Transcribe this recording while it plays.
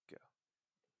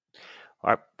All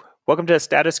right. Welcome to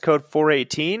Status Code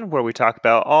 418, where we talk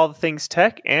about all the things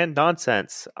tech and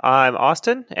nonsense. I'm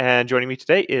Austin, and joining me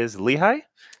today is Lehigh.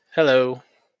 Hello.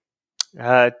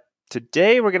 Uh,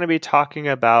 Today, we're going to be talking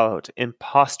about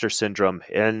imposter syndrome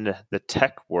in the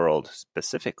tech world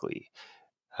specifically.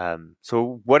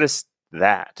 So, what is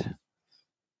that?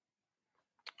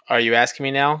 Are you asking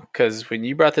me now? Because when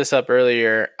you brought this up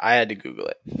earlier, I had to Google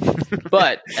it.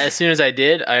 But as soon as I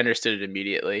did, I understood it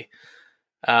immediately.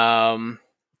 I'm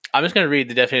just going to read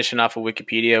the definition off of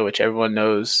Wikipedia, which everyone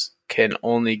knows can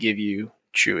only give you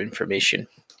true information.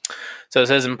 So it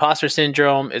says imposter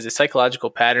syndrome is a psychological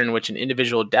pattern in which an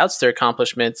individual doubts their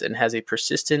accomplishments and has a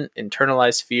persistent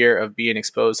internalized fear of being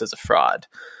exposed as a fraud.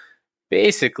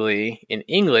 Basically, in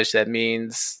English, that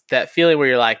means that feeling where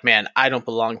you're like, man, I don't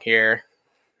belong here.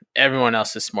 Everyone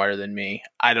else is smarter than me.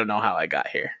 I don't know how I got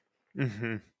here.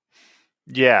 Mm-hmm.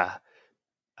 Yeah.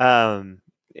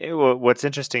 What's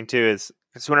interesting too is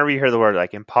whenever you hear the word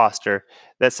like imposter,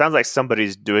 that sounds like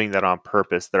somebody's doing that on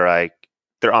purpose.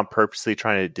 They're on purposely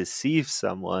trying to deceive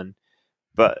someone.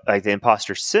 But like the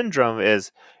imposter syndrome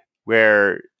is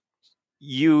where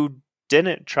you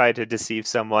didn't try to deceive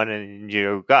someone and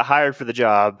you got hired for the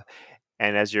job.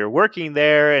 And as you're working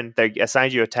there and they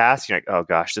assigned you a task, you're like, oh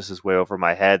gosh, this is way over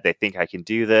my head. They think I can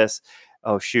do this.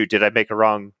 Oh shoot, did I make a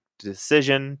wrong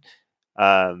decision?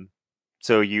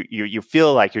 So you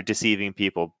feel like you're deceiving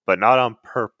people, but not on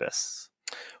purpose.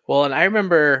 Well, and I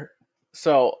remember,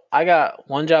 so I got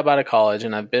one job out of college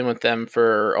and I've been with them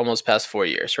for almost past 4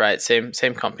 years, right? Same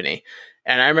company.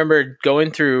 And I remember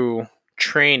going through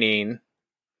training.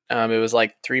 It was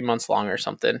like 3 months long or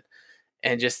something.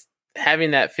 And just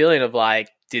having that feeling of like,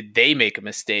 did they make a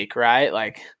mistake, right?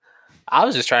 Like, I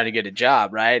was just trying to get a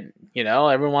job, right? You know,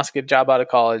 everyone wants to get a job out of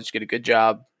college, get a good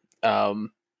job.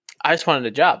 I just wanted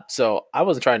a job. So I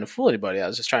wasn't trying to fool anybody. I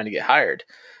was just trying to get hired.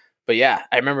 But yeah,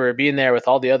 I remember being there with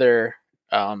all the other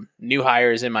new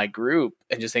hires in my group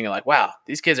and just thinking like, wow,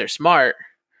 these kids are smart.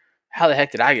 How the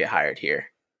heck did I get hired here?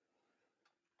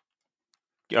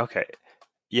 Okay.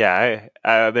 Yeah,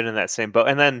 I've been in that same boat.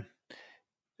 And then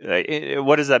like,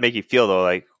 what does that make you feel though?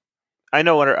 Like, I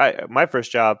know my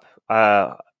first job,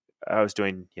 I was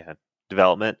doing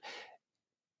development,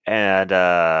 and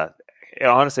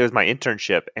honestly, it was my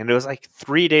internship, and it was like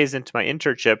 3 days into my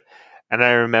internship, and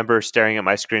I remember staring at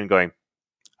my screen, going,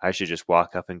 "I should just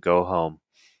walk up and go home.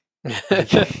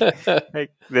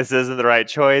 Like, this isn't the right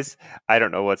choice. I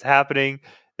don't know what's happening."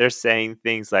 They're saying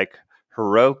things like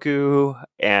Heroku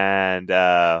and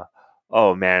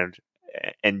oh man,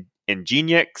 and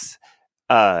Nginx.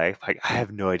 Like, I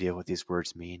have no idea what these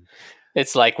words mean.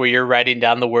 It's like where you're writing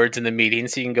down the words in the meeting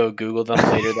so you can go Google them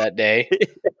later that day.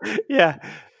 Yeah.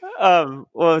 What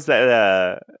was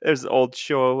that? There's an old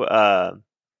show,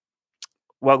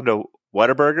 Welcome to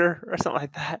Whataburger or something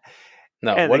like that.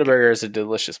 No, And Whataburger is a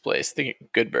delicious place. Think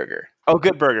Good Burger.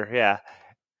 Good Burger, yeah.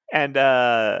 And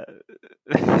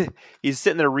he's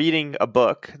sitting there reading a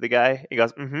book. The guy, he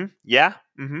goes, "Mm-hmm, yeah,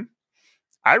 mm-hmm.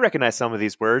 I recognize some of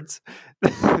these words."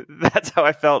 That's how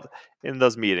I felt in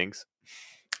those meetings.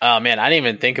 Oh man, I didn't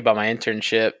even think about my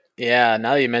internship. Yeah,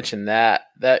 now that you mentioned that,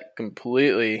 that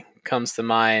completely comes to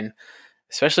mind,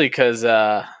 especially because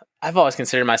I've always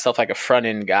considered myself like a front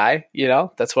end guy. You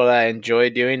know, that's what I enjoy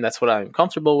doing. That's what I'm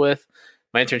comfortable with.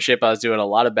 My internship, I was doing a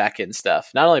lot of back end stuff.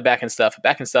 Not only back end stuff, but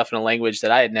back end stuff in a language that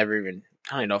I had never even,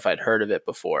 I don't even know if I'd heard of it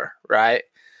before, right?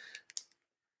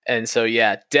 And so,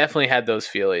 yeah, definitely had those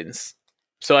feelings.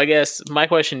 So, I guess my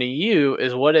question to you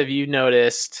is what have you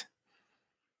noticed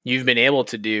you've been able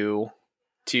to do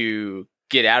to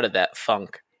get out of that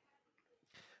funk?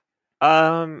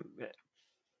 Um,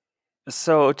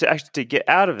 so to get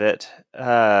out of it,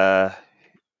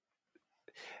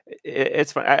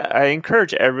 it's fun. I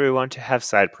encourage everyone to have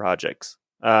side projects.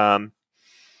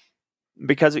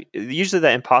 Because usually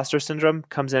that imposter syndrome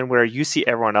comes in where you see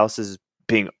everyone else is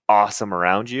being awesome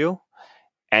around you,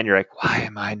 and you're like, why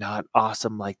am I not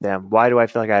awesome like them? Why do I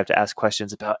feel like I have to ask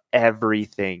questions about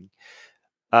everything?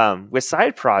 With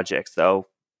side projects, though,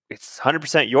 it's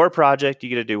 100% your project. You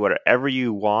get to do whatever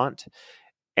you want,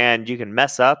 and you can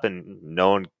mess up, and no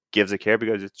one gives a care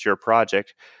because it's your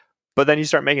project. But then you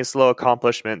start making slow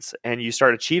accomplishments, and you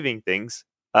start achieving things,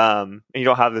 and you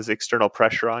don't have this external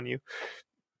pressure on you.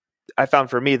 I found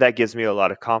for me that gives me a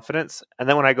lot of confidence. And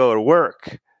then when I go to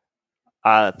work,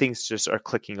 things just are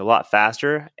clicking a lot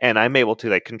faster, and I'm able to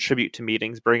like contribute to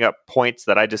meetings, bring up points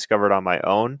that I discovered on my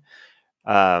own.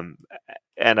 Um,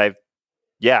 and I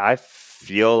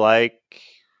feel like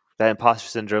that imposter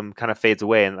syndrome kind of fades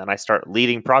away, and then I start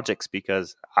leading projects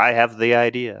because I have the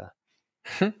idea.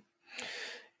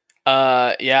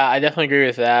 Yeah, I definitely agree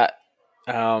with that.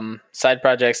 Side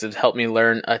projects have helped me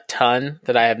learn a ton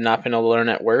that I have not been able to learn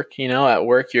at work. At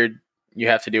work you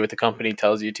have to do what the company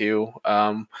tells you to,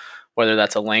 whether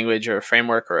that's a language or a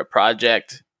framework or a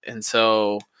project, and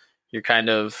so you're kind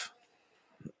of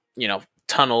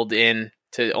tunneled in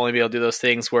to only be able to do those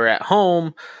things. Where at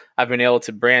home, I've been able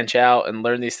to branch out and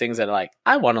learn these things that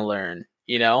I want to learn.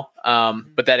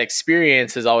 But that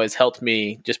experience has always helped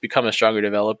me just become a stronger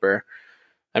developer.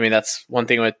 I mean, that's one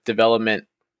thing with development,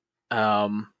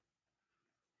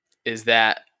 is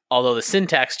that although the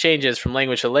syntax changes from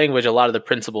language to language, a lot of the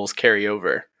principles carry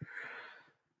over.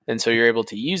 And so you're able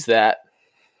to use that.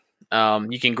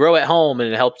 You can grow at home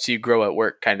and it helps you grow at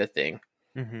work, kind of thing.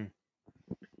 Mm-hmm.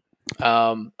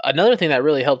 Another thing that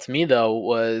really helped me, though,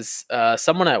 was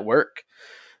someone at work.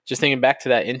 Just thinking back to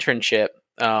that internship,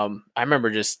 I remember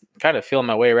just kind of feeling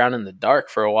my way around in the dark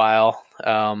for a while.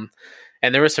 And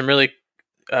there were some really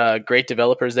great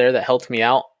developers there that helped me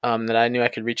out, that I knew I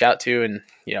could reach out to and,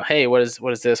 hey, what is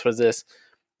this? What is this?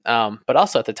 But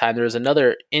also at the time, there was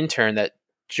another intern that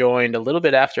joined a little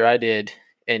bit after I did,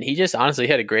 and he just honestly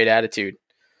had a great attitude.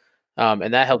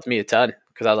 And that helped me a ton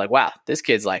because I was like, wow, this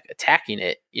kid's like attacking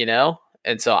it,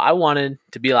 And so I wanted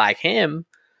to be like him.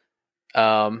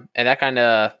 And that kind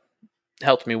of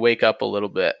helped me wake up a little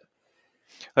bit.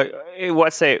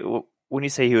 When you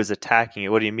say he was attacking it,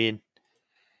 what do you mean?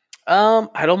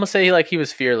 I'd almost say he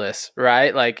was fearless,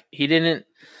 right? Like he didn't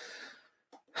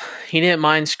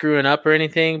mind screwing up or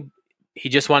anything. He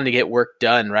just wanted to get work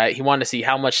done, right? He wanted to see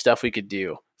how much stuff we could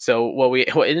do. So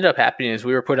what ended up happening is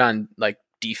we were put on like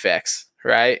defects,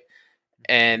 right?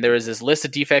 And there was this list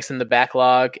of defects in the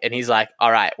backlog, and he's like,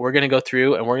 all right, we're going to go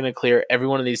through and we're going to clear every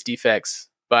one of these defects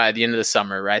by the end of the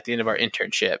summer, right? At the end of our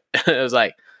internship. It was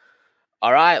like,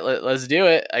 all right, let's do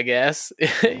it, I guess.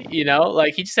 He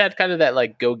just had kind of that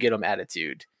like go get 'em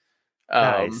attitude.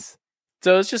 Nice.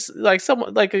 So it's just like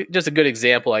just a good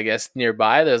example, I guess,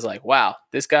 nearby. That's like, wow,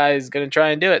 this guy is gonna try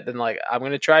and do it. Then I'm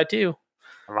gonna try too.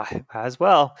 Might as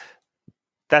well.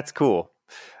 That's cool.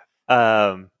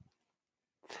 That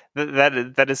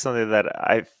is something that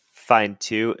I find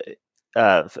too.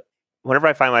 Whenever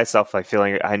I find myself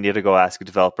feeling I need to go ask a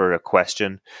developer a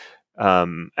question,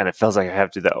 and it feels like I have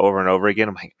to do that over and over again,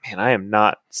 I'm like, man, I am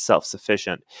not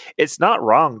self-sufficient. It's not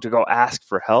wrong to go ask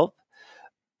for help,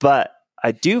 but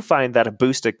I do find that a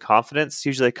boosted confidence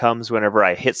usually comes whenever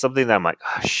I hit something that I'm like,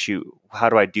 oh, shoot, how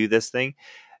do I do this thing?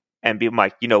 And be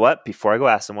like, you know what? Before I go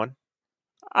ask someone,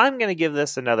 I'm going to give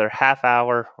this another half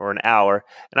hour or an hour,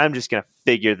 and I'm just going to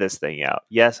figure this thing out.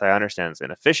 Yes, I understand it's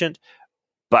inefficient,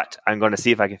 but I'm going to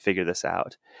see if I can figure this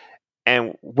out.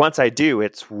 And once I do,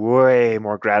 it's way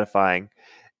more gratifying.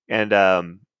 And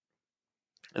then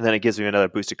it gives me another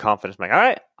boost of confidence. I'm like, all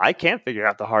right, I can figure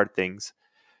out the hard things.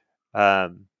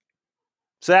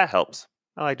 So that helps.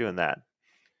 I like doing that.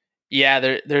 Yeah,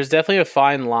 there's definitely a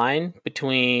fine line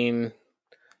between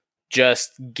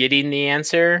just getting the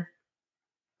answer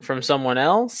from someone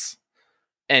else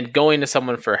and going to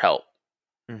someone for help.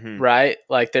 Mm-hmm. Right?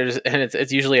 Like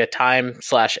it's usually a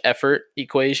time/effort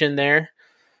equation there.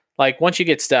 Like once you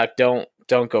get stuck, don't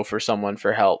go for someone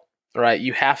for help. Right?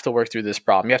 You have to work through this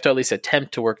problem. You have to at least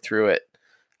attempt to work through it.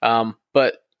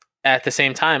 But at the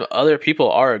same time, other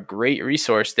people are a great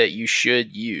resource that you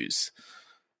should use.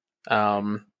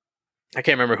 I can't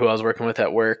remember who I was working with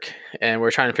at work, and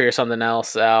we're trying to figure something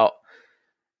else out.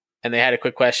 And they had a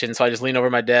quick question, so I just leaned over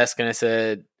my desk and I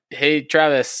said, "Hey,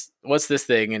 Travis, what's this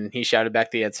thing?" And he shouted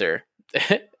back the answer.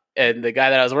 And the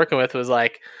guy that I was working with was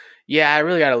like, "Yeah, I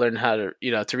really got to learn how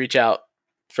to, to reach out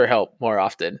for help more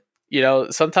often.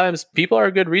 Sometimes people are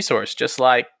a good resource, just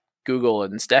like Google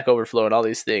and Stack Overflow and all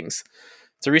these things.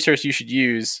 It's a resource you should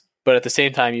use, but at the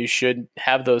same time, you should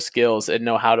have those skills and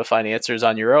know how to find answers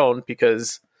on your own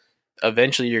because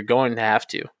eventually you're going to have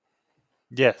to."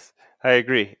 Yes, I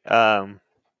agree.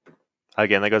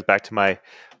 Again, that goes back to my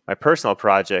personal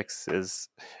projects. Is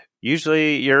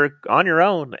usually you're on your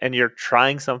own and you're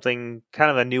trying something,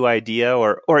 kind of a new idea,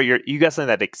 or you got something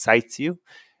that excites you,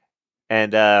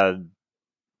 and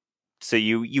so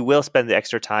you will spend the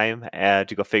extra time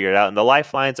to go figure it out. And the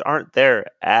lifelines aren't there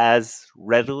as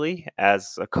readily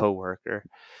as a coworker.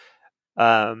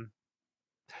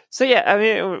 So yeah, I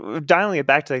mean, dialing it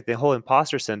back to the whole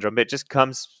imposter syndrome, it just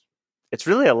comes. It's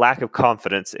really a lack of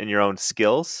confidence in your own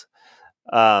skills.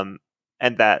 And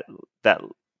that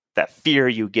fear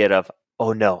you get of,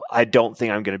 oh no, I don't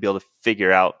think I'm going to be able to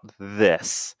figure out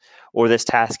this, or this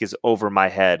task is over my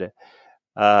head.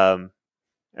 And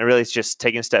really it's just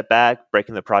taking a step back,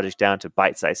 breaking the project down to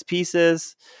bite-sized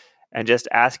pieces, and just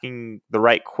asking the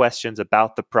right questions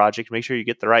about the project. Make sure you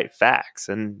get the right facts.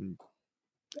 And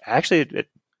actually it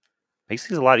makes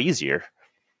things a lot easier.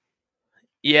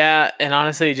 Yeah, and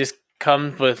honestly, it just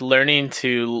comes with learning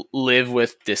to live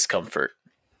with discomfort.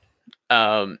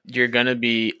 You're going to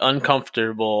be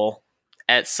uncomfortable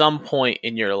at some point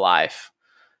in your life.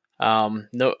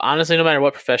 No, honestly, no matter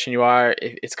what profession you are,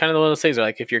 it's kind of one of those things where,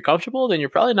 like, if you're comfortable, then you're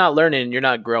probably not learning, you're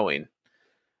not growing.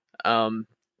 Um,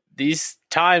 these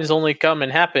times only come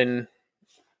and happen,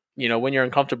 when you're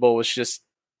uncomfortable, which just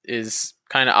is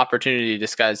kind of opportunity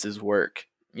disguised as work.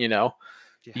 Yeah.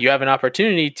 You have an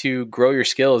opportunity to grow your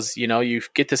skills. You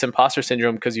get this imposter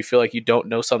syndrome because you feel like you don't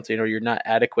know something or you're not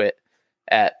adequate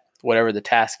at whatever the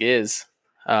task is.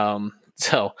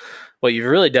 So what you've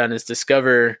really done is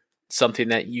discover something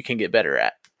that you can get better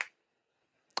at.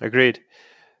 Agreed.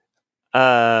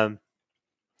 So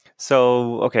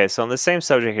on the same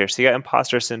subject here, so you got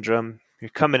imposter syndrome. You're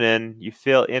coming in, you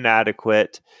feel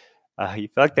inadequate. You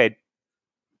feel like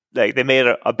they made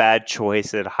a bad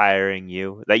choice at hiring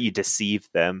you, that you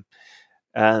deceived them.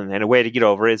 And a way to get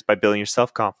over it is by building your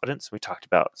self-confidence. We talked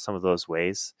about some of those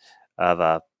ways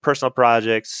of personal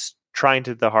projects, trying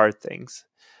to do the hard things.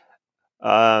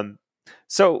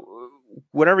 So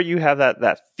whenever you have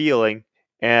that feeling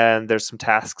and there's some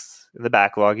tasks in the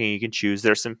backlog and you can choose,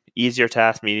 there's some easier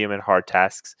tasks, medium, and hard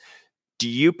tasks. Do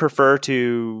you prefer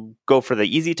to go for the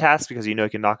easy tasks because you know you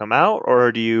can knock them out,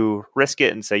 or do you risk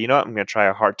it and say, you know what, I'm going to try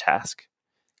a hard task?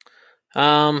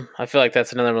 I feel like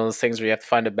that's another one of those things where you have to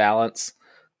find a balance.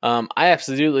 I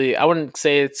wouldn't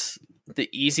say it's the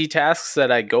easy tasks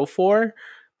that I go for,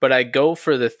 but I go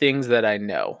for the things that I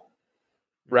know,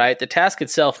 right? The task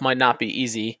itself might not be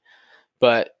easy,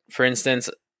 but for instance,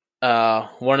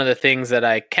 one of the things that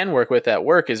I can work with at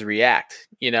work is React,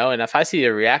 and if I see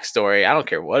a React story, I don't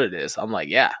care what it is. I'm like,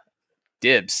 yeah,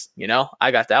 dibs, I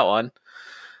got that one.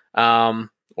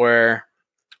 Where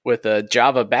with a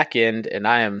Java backend, and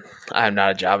I'm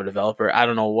not a Java developer. I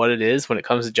don't know what it is when it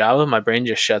comes to Java. My brain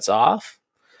just shuts off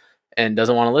and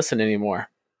doesn't want to listen anymore.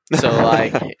 So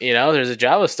like, there's a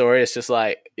Java story. It's just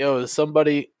like, yo,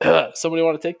 somebody want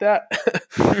to take that?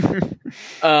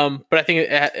 But I think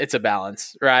it's a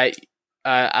balance, right?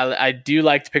 I do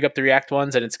like to pick up the React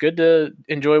ones, and it's good to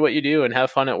enjoy what you do and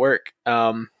have fun at work.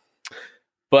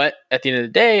 But at the end of the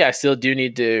day, I still do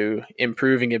need to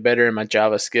improve and get better in my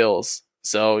Java skills.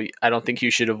 So I don't think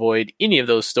you should avoid any of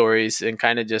those stories and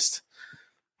kind of just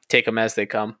take them as they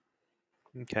come.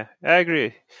 Okay, I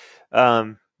agree.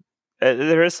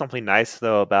 There is something nice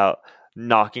though about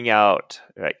knocking out,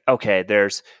 like, okay,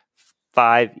 there's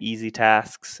 5 easy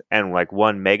tasks and like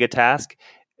 1 mega task.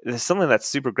 There's something that's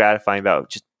super gratifying about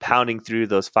just pounding through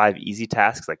those 5 easy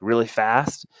tasks like really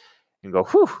fast and go,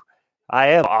 whew, I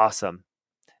am awesome.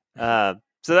 So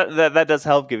that does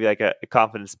help give you like a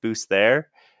confidence boost there.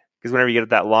 Because whenever you get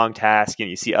that long task and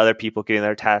you see other people getting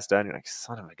their task done, you're like,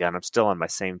 son of a gun, I'm still on my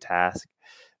same task.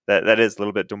 That is a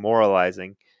little bit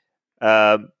demoralizing.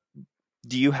 Do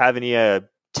you have any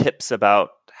tips about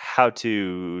how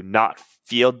to not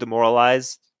feel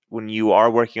demoralized when you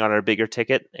are working on a bigger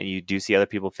ticket and you do see other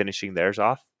people finishing theirs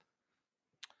off?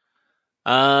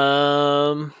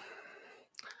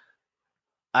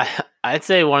 I'd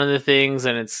say one of the things,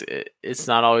 and it's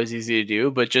not always easy to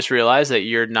do, but just realize that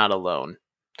you're not alone.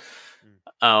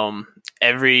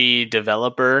 Every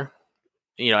developer,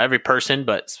 every person,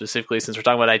 but specifically since we're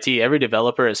talking about IT, every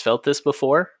developer has felt this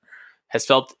before, has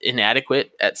felt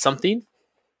inadequate at something.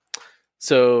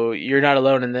 So you're not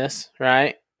alone in this,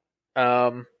 right?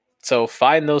 So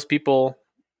find those people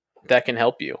that can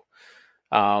help you.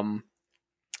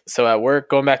 So at work,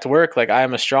 going back to work, like I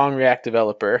am a strong React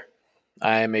developer.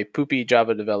 I am a poopy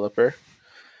Java developer.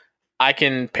 I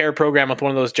can pair program with one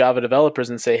of those Java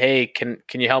developers and say, hey, can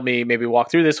you help me maybe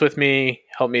walk through this with me?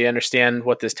 Help me understand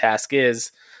what this task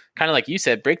is. Kind of like you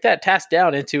said, break that task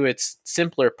down into its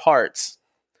simpler parts.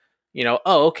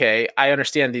 Okay, I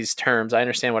understand these terms. I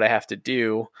understand what I have to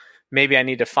do. Maybe I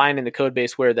need to find in the code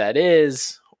base where that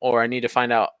is, or I need to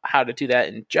find out how to do that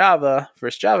in Java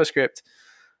versus JavaScript.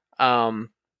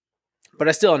 But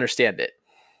I still understand it.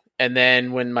 And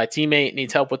then when my teammate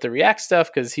needs help with the React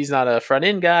stuff, because he's not a front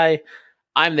end guy,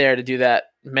 I'm there to do that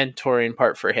mentoring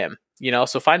part for him.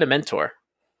 So find a mentor.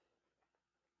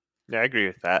 Yeah, I agree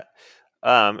with that.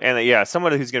 And yeah,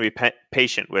 someone who's going to be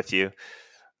patient with you.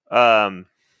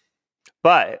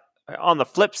 But on the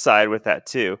flip side with that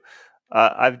too,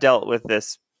 I've dealt with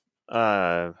this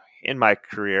in my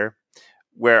career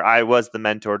where I was the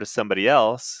mentor to somebody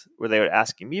else, where they were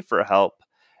asking me for help.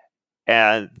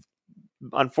 And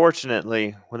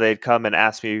unfortunately, when they'd come and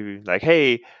ask me like,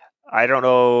 hey, I don't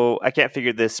know, I can't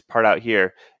figure this part out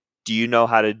here. Do you know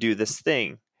how to do this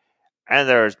thing? And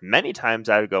there's many times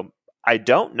I would go, I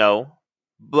don't know,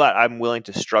 but I'm willing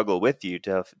to struggle with you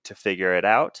to figure it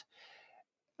out.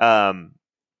 And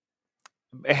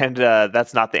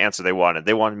that's not the answer they wanted.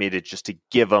 They wanted me to just to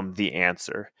give them the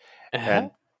answer,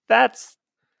 and that's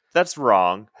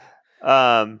wrong.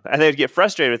 And they'd get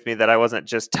frustrated with me that I wasn't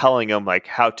just telling them like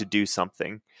how to do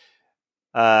something.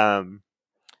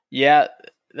 Yeah,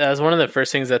 that was one of the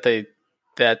first things that they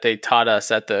taught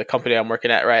us at the company I'm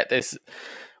working at. Right, this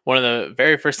one of the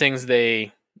very first things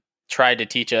they tried to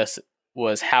teach us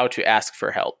was how to ask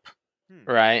for help.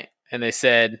 Right, and they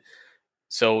said,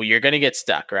 so you're going to get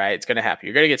stuck, right? It's going to happen.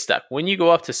 You're going to get stuck. When you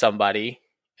go up to somebody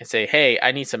and say, hey,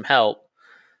 I need some help,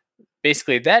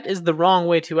 basically that is the wrong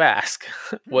way to ask.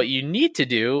 What you need to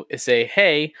do is say,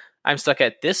 hey, I'm stuck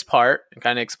at this part, and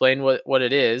kind of explain what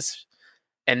it is.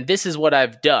 And this is what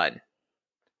I've done,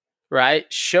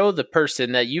 right? Show the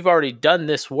person that you've already done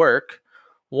this work.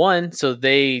 One, so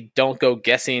they don't go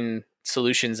guessing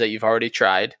solutions that you've already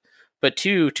tried. But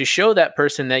two, to show that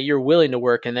person that you're willing to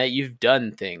work and that you've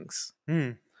done things.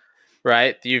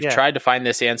 Right? You've tried to find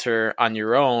this answer on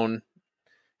your own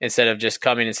instead of just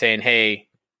coming and saying, hey,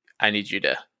 I need you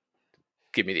to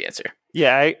give me the answer.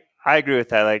 Yeah, I agree with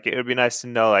that. Like, it would be nice to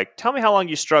know, like, tell me how long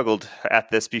you struggled at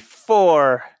this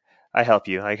before I help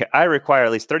you. Like, I require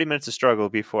at least 30 minutes of struggle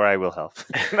before I will help.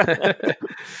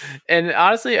 And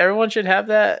honestly, everyone should have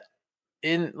that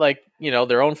in, like,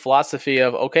 their own philosophy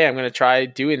of, okay, I'm going to try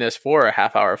doing this for a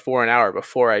half hour, for an hour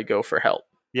before I go for help.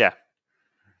 Yeah.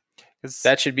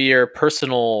 That should be your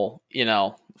personal,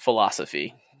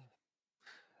 philosophy.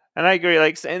 And I agree.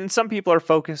 Like, and some people are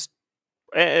focused.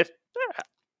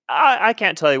 I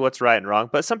can't tell you what's right and wrong,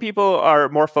 but some people are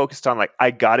more focused on, like,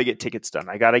 I got to get tickets done.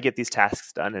 I got to get these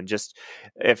tasks done. And just,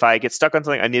 if I get stuck on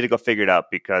something, I need to go figure it out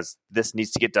because this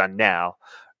needs to get done now.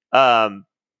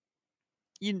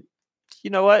 You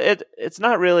know what? It's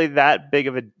not really that big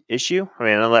of an issue. I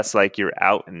mean, unless like you're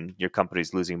out and your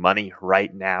company's losing money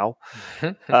right now.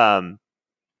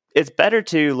 It's better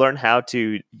to learn how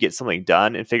to get something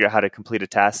done and figure out how to complete a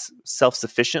task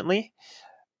self-sufficiently.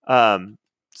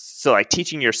 So like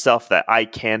teaching yourself that I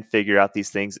can figure out these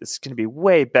things is going to be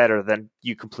way better than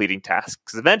you completing tasks.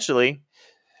 Because eventually,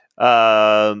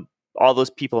 all those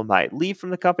people might leave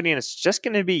from the company and it's just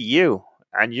going to be you.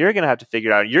 And you're going to have to figure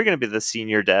it out. You're going to be the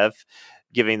senior dev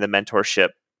giving the mentorship.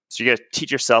 So you got to teach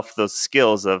yourself those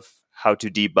skills of how to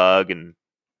debug and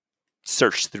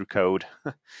search through code.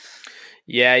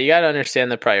 Yeah, you got to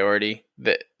understand the priority.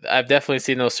 I've definitely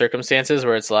seen those circumstances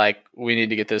where it's like, we need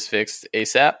to get this fixed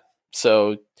ASAP.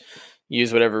 So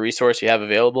use whatever resource you have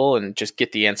available and just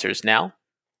get the answers now.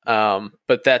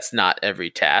 But that's not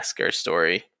every task or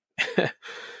story.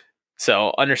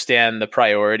 So understand the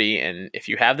priority, and if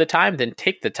you have the time, then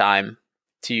take the time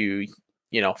to,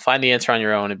 find the answer on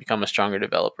your own and become a stronger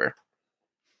developer.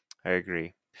 I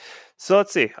agree. So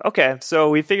let's see. Okay, so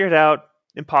we figured out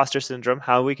imposter syndrome,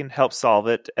 how we can help solve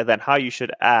it, and then how you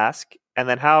should ask, and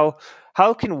then how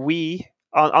can we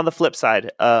on the flip side.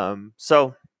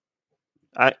 So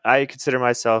I consider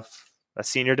myself a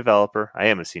senior developer. I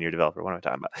am a senior developer. What am I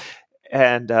talking about?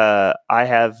 And I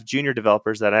have junior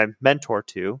developers that I mentor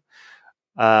to.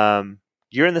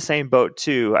 You're in the same boat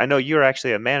too. I know you're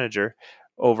actually a manager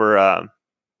over a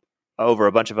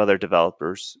bunch of other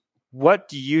developers. What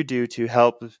do you do to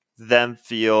help them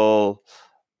feel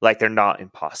like they're not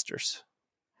imposters?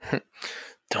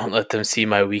 Don't let them see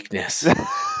my weakness.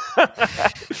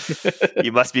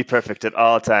 You must be perfect at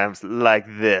all times, like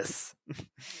this.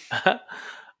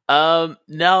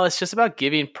 No, it's just about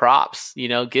giving props,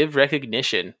 give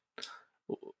recognition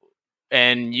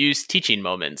and use teaching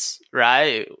moments,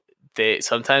 right?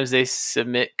 Sometimes they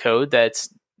submit code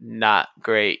that's not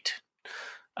great.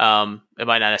 It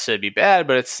might not necessarily be bad,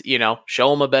 but it's, show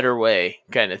them a better way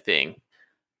kind of thing.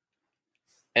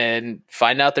 And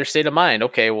find out their state of mind.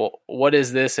 Okay, well, what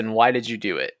is this and why did you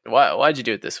do it? Why'd you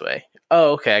do it this way?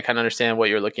 Oh, okay, I kind of understand what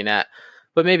you're looking at,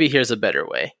 but maybe here's a better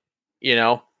way,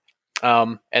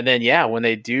 And then, when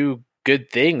they do good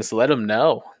things, let them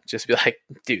know. Just be like,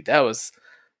 dude, that was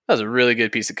a really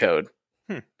good piece of code.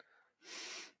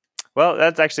 Well,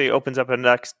 that actually opens up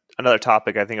another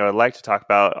topic I think I would like to talk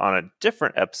about on a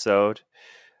different episode.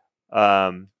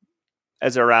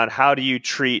 As around how do you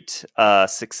treat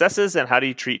successes and how do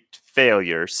you treat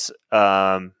failures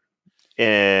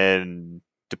in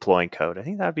deploying code. I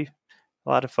think that'd be a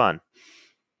lot of fun.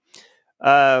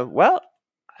 Well,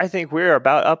 I think we're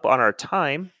about up on our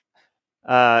time.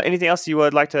 Anything else you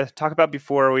would like to talk about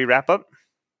before we wrap up?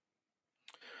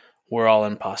 We're all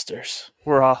imposters.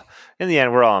 In the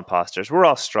end, we're all imposters. We're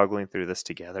all struggling through this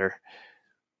together.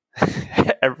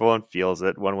 Everyone feels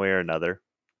it one way or another.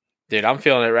 Dude, I'm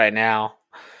feeling it right now.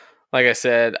 like I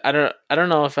said, I don't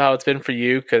know if how it's been for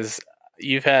you because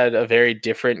you've had a very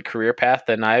different career path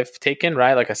than I've taken,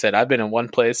 right? Like I said, I've been in one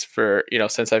place for,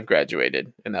 since I've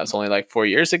graduated, and that was only like 4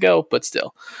 years ago, but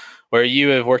still. Where you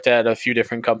have worked at a few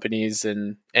different companies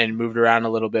and moved around a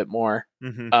little bit more.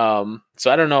 So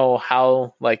I don't know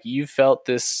how like you felt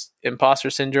this imposter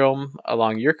syndrome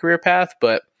along your career path,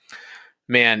 but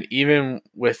man, even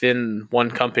within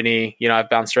one company, I've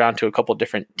bounced around to a couple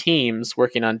different teams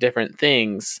working on different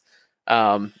things.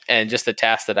 And just the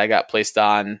task that I got placed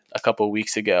on a couple of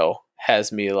weeks ago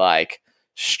has me like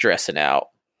stressing out.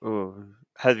 Ooh.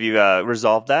 Have you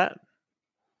resolved that?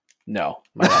 No,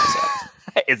 my life sucks.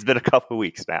 It's been a couple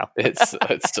weeks now. It's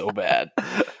so bad.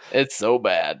 It's so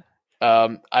bad.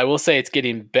 I will say it's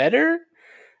getting better.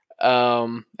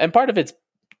 And part of it's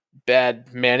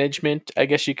bad management, I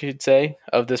guess you could say,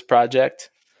 of this project.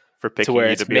 For picking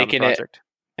you to be on the project.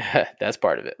 That's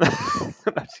part of it.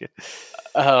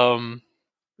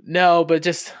 No, but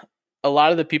just a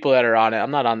lot of the people that are on it.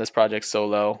 I'm not on this project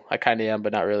solo. I kind of am,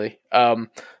 but not really. But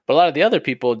a lot of the other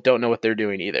people don't know what they're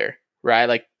doing either. Right?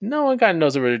 Like no one kind of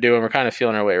knows what we're doing. We're kind of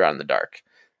feeling our way around in the dark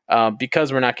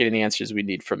because we're not getting the answers we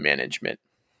need from management,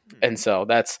 and so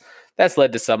that's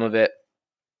led to some of it.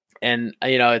 And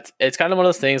it's kind of one of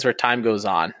those things where time goes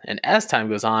on, and as time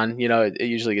goes on, it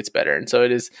usually gets better. And so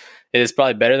it is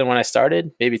probably better than when I started.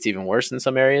 Maybe it's even worse in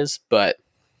some areas, but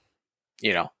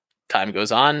time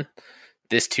goes on.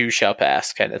 This too shall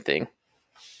pass, kind of thing.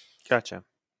 Gotcha.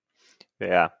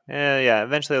 Yeah.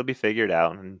 Eventually it'll be figured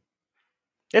out, and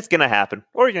it's gonna happen,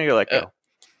 or you're gonna go let go.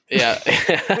 Yeah,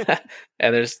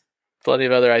 and there's plenty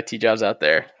of other IT jobs out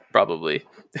there, probably.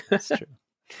 That's true.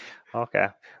 Okay,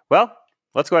 well,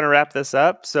 let's go ahead and wrap this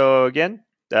up. So again,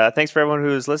 thanks for everyone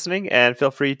who's listening, and feel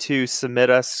free to submit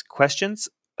us questions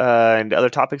and other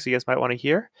topics you guys might want to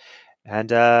hear.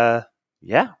 And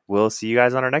we'll see you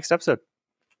guys on our next episode.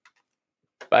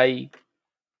 Bye.